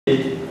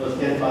It was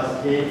 10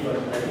 past 8, but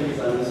I think it's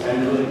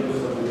understandable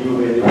because of the new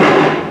variable.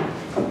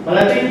 But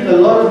I think a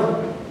lot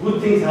of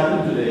good things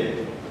happened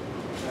today.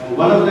 And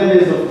one of them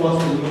is, of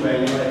course, the new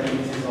value. I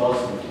think this is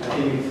awesome. I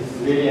think it is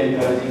really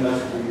encouraging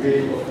us to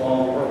really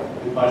perform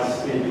and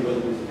participate because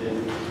of this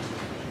value.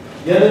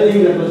 The other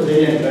thing that was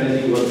very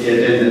encouraging was the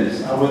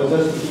attendance. I was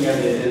just looking at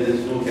the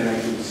attendance book and I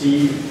could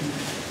see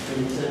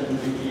 27,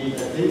 28, I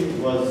think it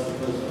was the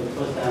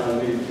first time I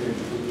was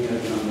looking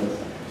at the numbers.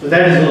 So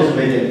that is also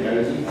very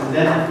encouraging. And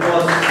then of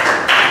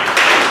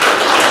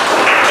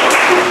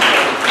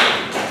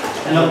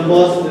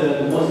course,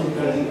 the most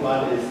encouraging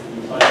part is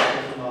the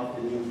participation of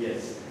the new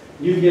guests.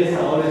 New guests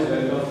are always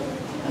welcome,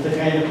 and the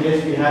kind of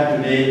guests we have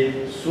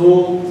today,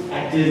 so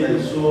active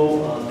and so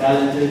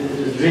talented, it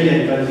is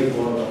really encouraging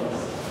for all of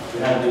us to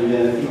have them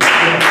there.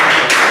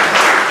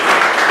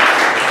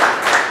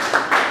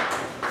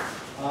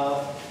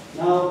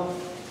 Now,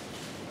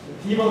 the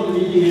theme of the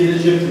meeting,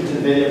 leadership, which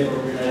is very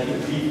appropriate. I think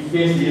we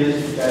face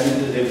leadership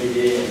challenges every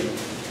day,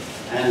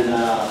 and I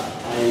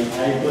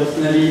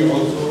personally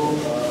also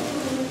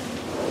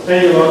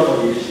study a lot about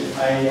leadership. I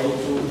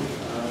also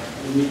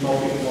when we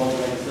talking about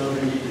like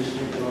servant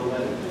leadership and all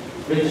that,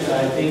 which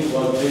I think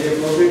was very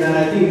appropriate. And I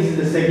think this is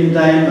the second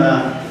time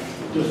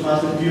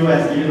Toastmasters View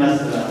has given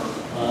us a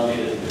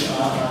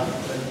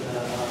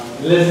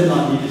lesson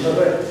on leadership,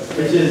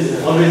 which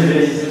is always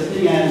very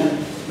interesting. And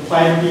the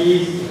 5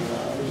 Ps,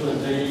 which was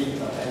very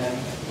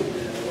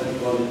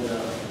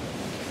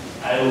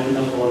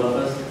eye-opener for all of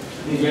us,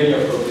 is very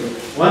appropriate.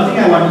 One thing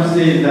I want to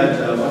say is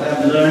that what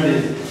I've learned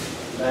is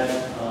that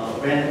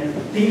when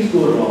things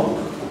go wrong, a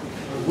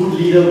good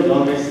leader will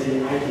always say,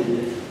 I did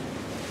it.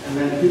 And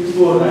when things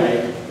go right,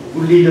 a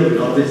good leader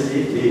will always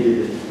say, they did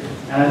it.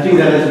 And I think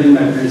that has been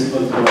my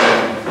principle throughout my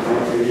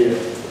career.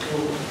 So,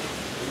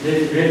 it's a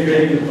very,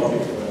 very good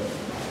topic for us.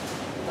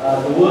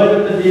 The word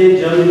of the day,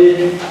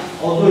 germinate,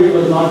 although it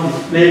was not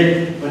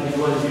displayed, but it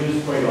was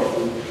used quite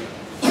often.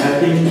 And I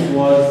think it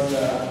was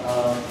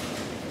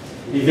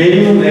the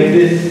venue like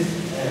this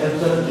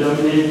helps us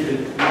germinate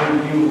with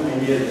new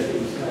ideas.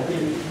 I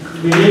think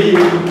we really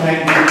need to thank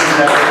the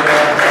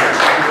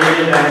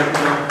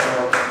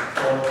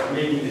for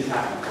making this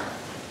happen.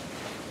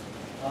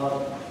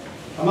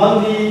 Among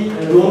the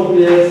role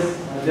players,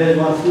 there's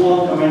one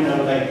small comment I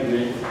would like to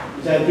make,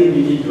 which I think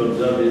we need to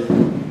observe is,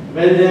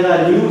 when there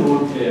are new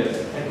role players,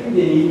 I think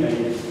they need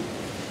guidance.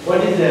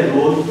 What is their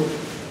role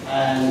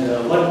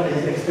and what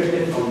is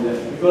expected from them?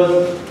 Because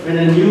when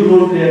a new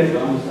role player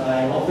comes,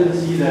 I often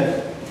see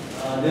that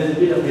there's a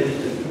bit of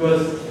hesitance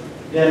because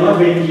they are not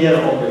very clear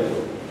about their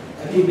role.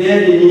 I think there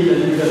they need a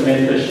little bit of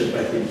mentorship,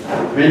 I think.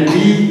 When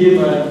we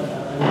give a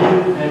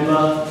new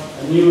member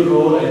a new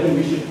role, I think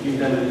we should give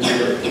them a little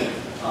bit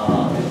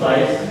of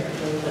advice. I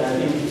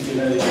think we should give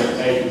them a little bit of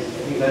guidance. I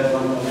think that's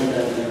one comment I'd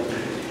like to make.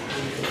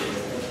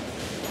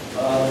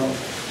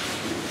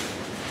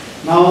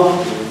 Now,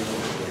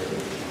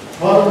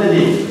 thought of the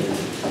day.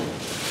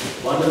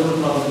 Wonderful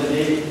thought of the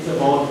day. It's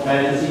about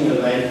balancing your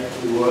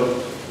life and work,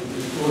 which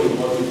is so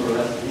important for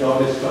us. We are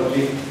always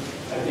struggling, I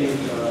think,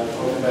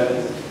 how to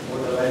balance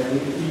what our life is.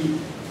 If we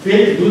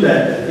fail to do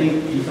that, I think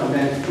we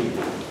sometimes fail.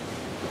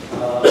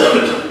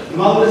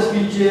 Among the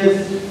speeches,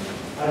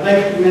 I'd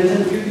like to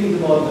mention a few things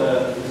about the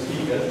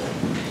speakers.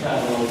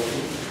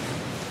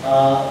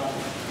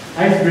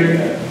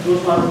 Icebreaker.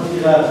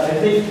 Toastmasters, I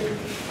think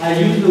I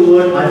used the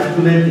word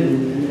articulate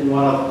in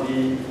one of our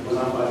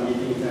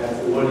meetings as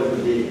the word of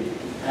the day.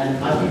 And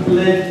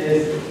articulate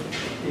is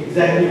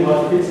exactly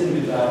what fits in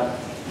with our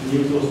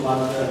new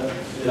Toastmaster,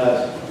 Siraj.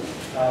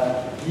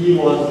 He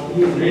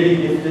is really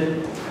gifted,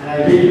 and I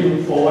really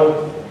look forward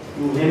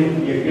to him to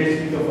be a great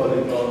speaker for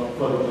the club.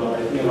 I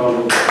think around the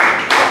world.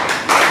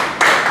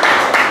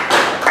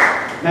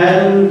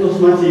 Madam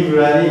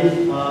Toastmaster, I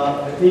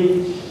think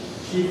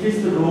she fits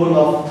the role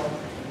of,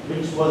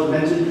 which was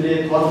mentioned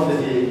today, thought of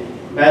the day,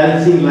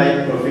 balancing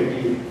life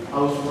perfectly.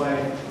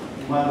 Housewife,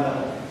 mother,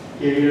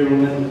 career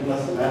woman,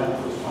 plus Madam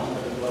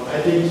Toastmaster as well. I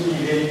think she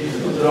really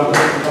goes around.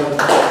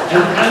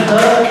 And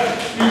her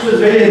speech was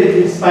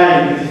very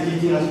inspiring because it's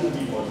teaching us to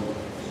be positive.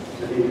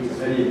 I think it's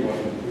very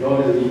important. We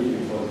always need to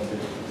be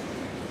positive.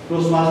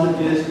 Toastmaster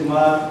Dinesh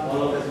Kumar,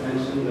 all of us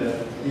mentioned that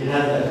he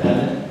has that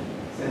talent,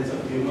 sense of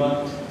humor,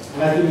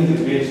 and I think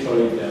he's a great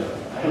storyteller.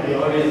 I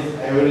always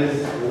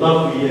love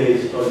to hear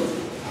his stories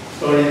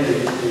that he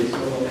says. So I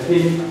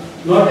think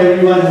not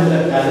everyone has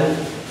that talent.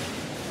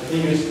 I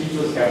think his speech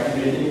was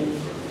captivating,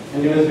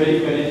 and he was very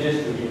courageous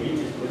to repeat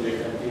his project.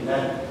 I think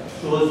that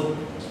shows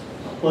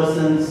a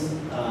person's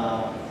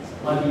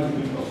wanting to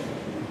be perfect,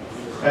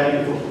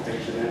 striving for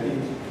perfection. I think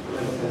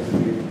that's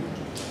great.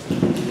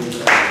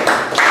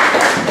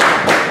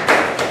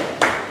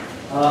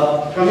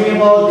 Coming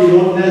about the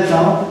road test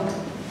now,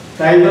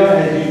 Tiger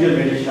as usual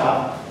very sharp.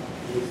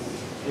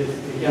 We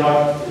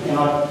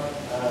cannot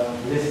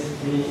miss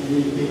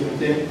anything with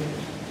him.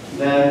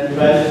 Then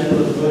evaluation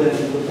was good and a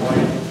good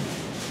point.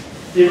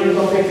 Table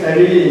topics I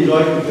really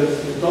enjoyed because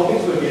the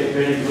topics were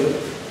very good.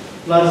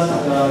 Plus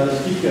the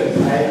speakers.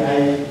 I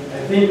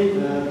think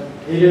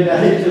area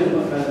direction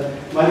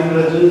Malik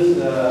Rajan's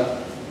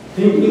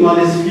thinking on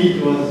his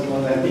feet was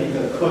I think,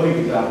 the perfect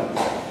example.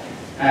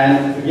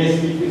 And the guest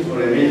speakers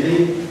were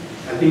amazing.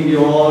 I think they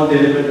all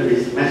delivered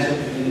this message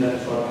within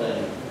that short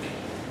time.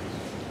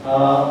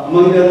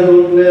 Among the other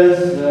role players,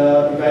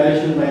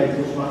 evaluation by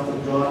Toastmaster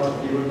John,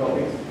 table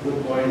topics,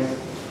 good points,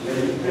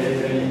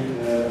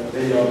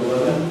 very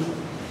observant.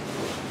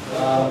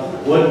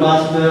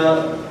 Wordmaster,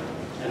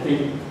 I think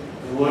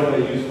the word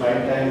was used 5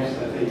 times. I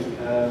think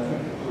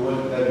the word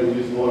that we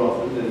use more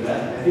often than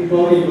that. I think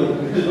probably it was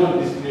not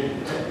displayed.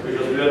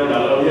 Because we are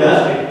not allowed to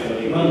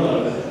speak in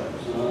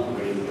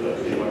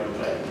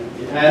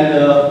And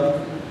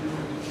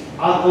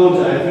our count,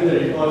 I think the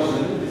record was a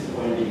little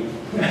disappointing.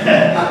 I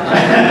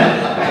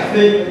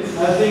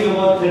think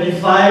about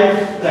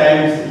 35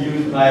 times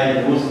used by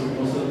most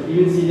of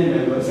even senior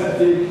members. I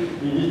think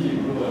we need to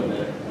improve on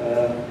that.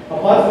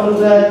 Apart from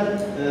that,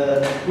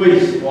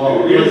 quiz.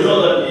 Wow. You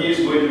know that he is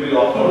going to be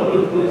awkward.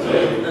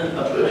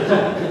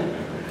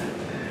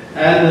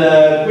 And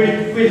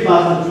quiz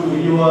master too.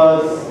 He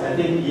was, I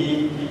think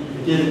he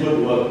did good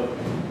work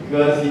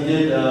because he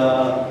did.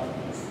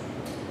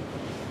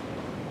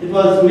 It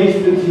was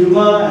mixed with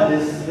humor, and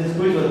his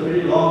quiz was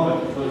pretty long, but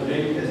it was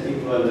very testing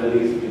for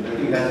learning skills. I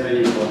think that's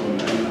very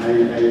important, and I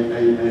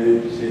will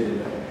appreciate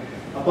that.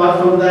 Apart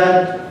from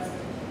that,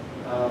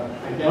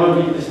 I cannot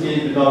leave the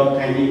stage without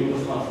thanking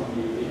Toastmasters.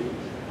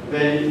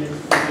 Very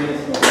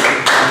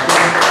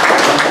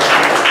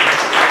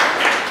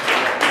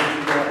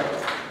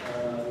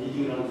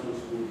meeting rounds from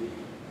school.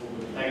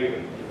 Thank you.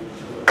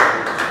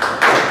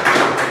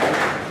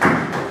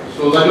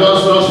 So that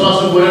was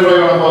Toastmaster Pune by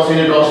one of our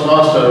senior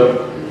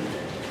Toastmaster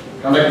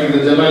conducting the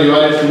general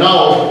evaluation. Now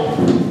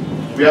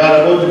we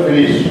are about to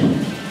finish.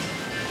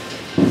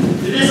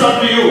 It is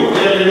up to you,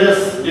 dear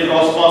leaders, dear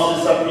Toastmasters,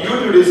 it's up to you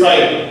to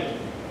decide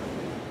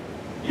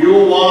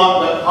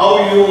how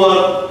your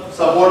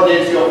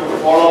subordinates, your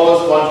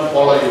followers want to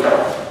follow you.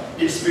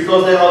 It's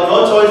because they have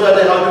no choice that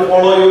they have to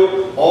follow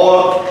you,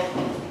 or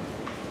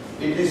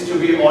it is to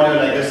be on your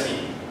legacy,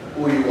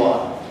 who you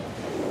are.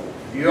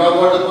 You are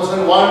about the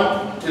person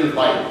 1 till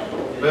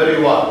 5, where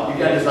you are, you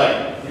can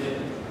decide.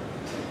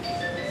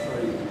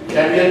 It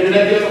can be at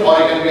pinnacle or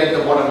it can be at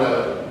the bottom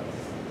level.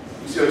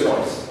 It's your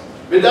choice.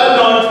 With that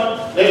note,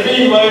 let me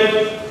invite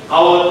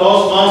our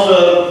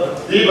Toastmaster,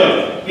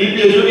 Deepan, PP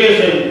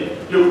Education,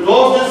 to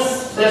close this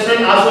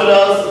session as well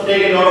as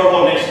take a note of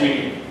our next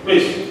meeting.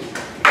 Please.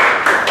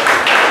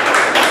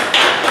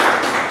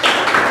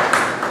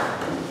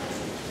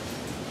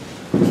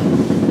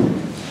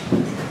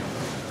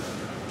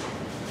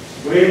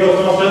 Good evening,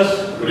 Toastmasters.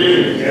 Good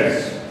evening. Yes.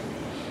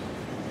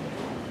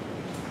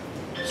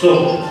 So,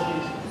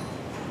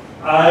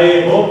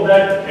 I hope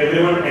that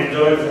everyone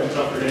enjoyed the rest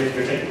of today's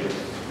meeting.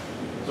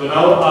 So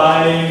now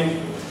I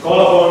call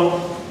upon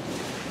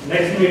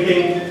next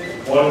meeting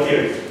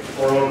volunteers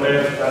for role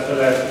players as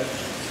well as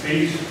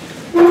speech,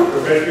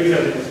 prepared speech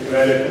as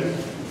evaluation.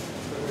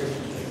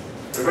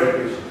 Prepared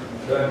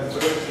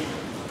speech.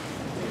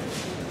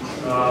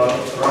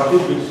 Ratu,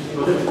 which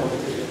was it?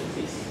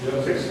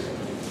 6.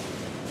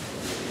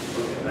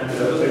 Okay. And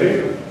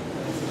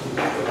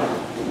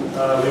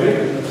Vivek?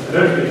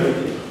 Vivek?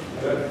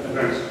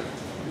 Advanced.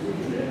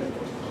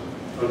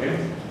 Okay.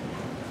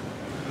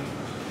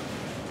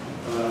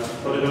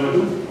 For the number 2?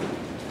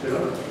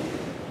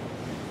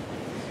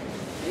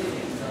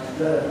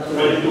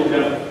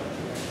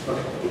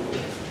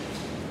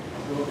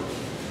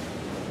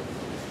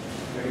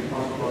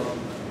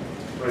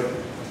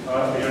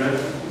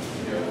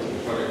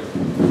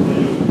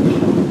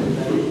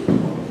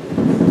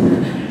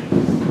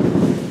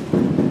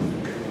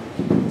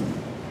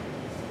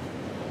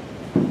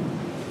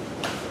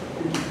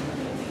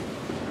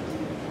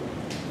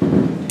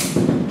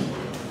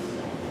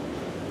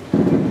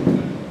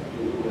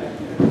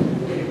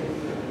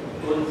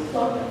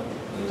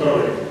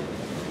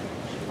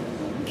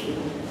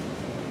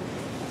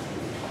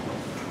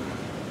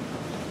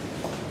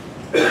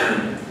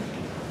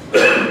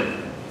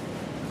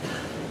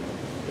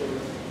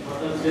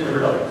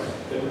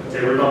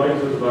 Table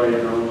topics is by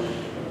now.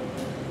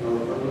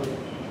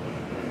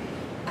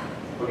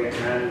 Okay,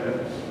 and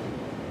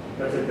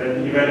that's it. Then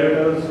the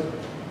evaluators,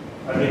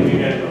 I think we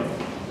can.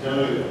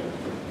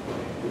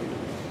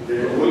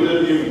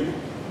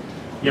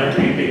 Yeah,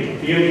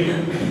 theory.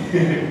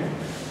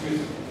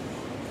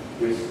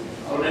 Quiz.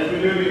 Our next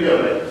meeting will be there,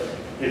 right?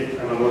 Yes,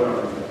 I'm about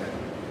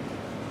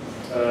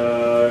to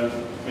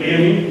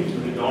theory.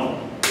 Should be down.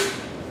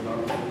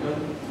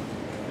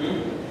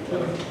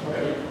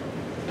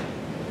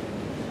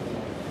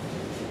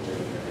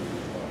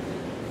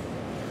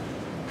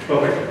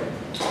 Perfect.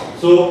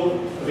 So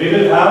we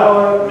will have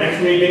our next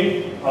meeting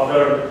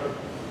after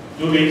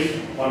 2 weeks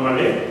on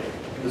Monday,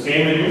 the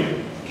same venue.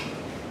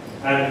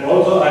 And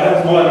also I have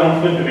a small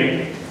announcement to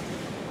make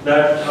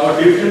that our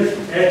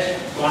Division H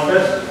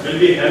contest will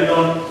be held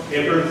on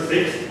April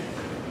 6th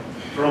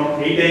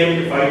from 8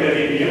 AM to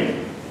 5:30 PM.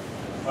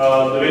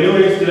 The venue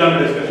is still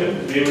under discussion.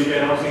 We will be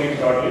announcing it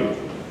shortly.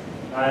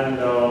 And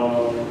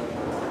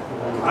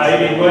I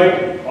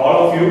invite all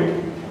of you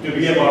to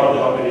be a part of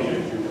the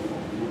competition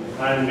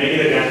and make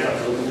it a grand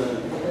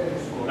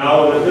success.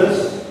 Now with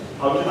this,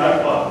 how should I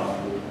pass?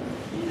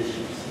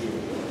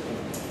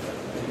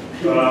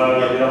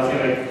 They're asking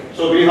like,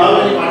 So we have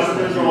any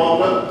participants from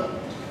our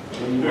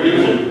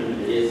division?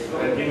 Yes. I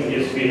think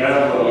yes, we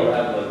have.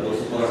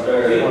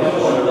 Toastmasters.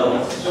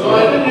 So I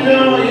think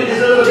he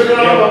deserves a bigger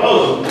round of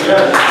applause.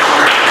 Yes.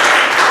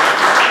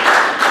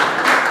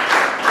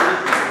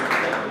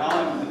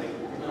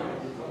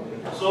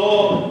 So,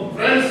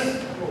 friends,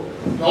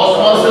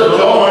 Toastmaster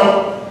John,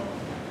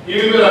 he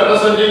will be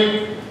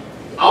representing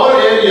our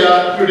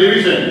area to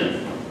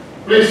division.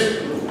 Please.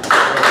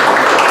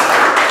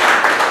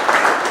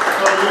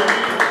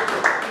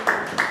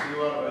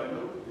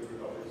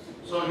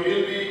 So he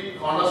will be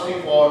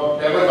contesting for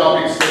table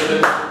topics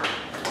session,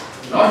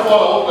 not for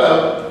our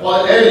club, for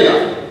the area.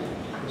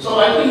 So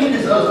I think he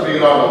deserves a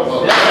big round of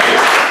applause.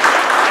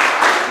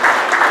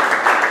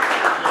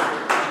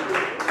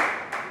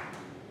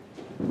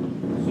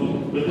 So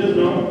with this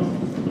now,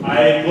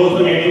 I close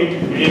the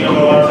meeting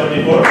number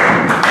 174. And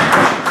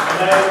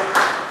I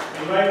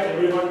invite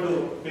everyone to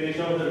finish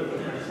off the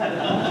refreshments.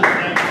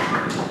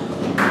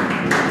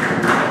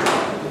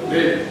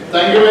 Great.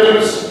 Thank you very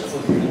much.